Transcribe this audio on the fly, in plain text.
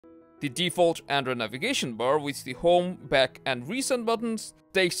The default Android navigation bar with the home, back and recent buttons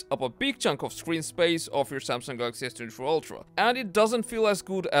takes up a big chunk of screen space of your Samsung Galaxy S24 Ultra, and it doesn't feel as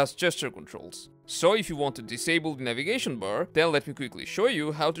good as gesture controls. So if you want to disable the navigation bar, then let me quickly show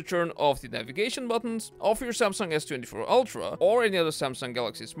you how to turn off the navigation buttons of your Samsung S24 Ultra or any other Samsung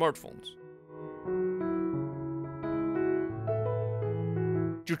Galaxy smartphones.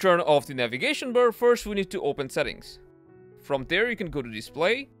 To turn off the navigation bar, first we need to open settings. From there you can go to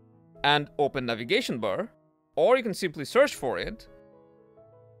display and open navigation bar, or you can simply search for it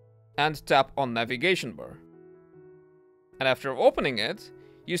and tap on navigation bar. And after opening it,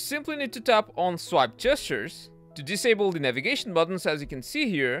 you simply need to tap on swipe gestures to disable the navigation buttons, as you can see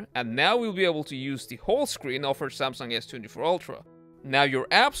here, and now we'll be able to use the whole screen of our Samsung S24 Ultra. Now your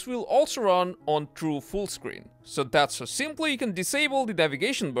apps will also run on true full screen. So that's how simply you can disable the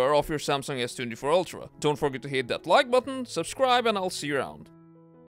navigation bar of your Samsung S24 Ultra. Don't forget to hit that like button, subscribe, and I'll see you around.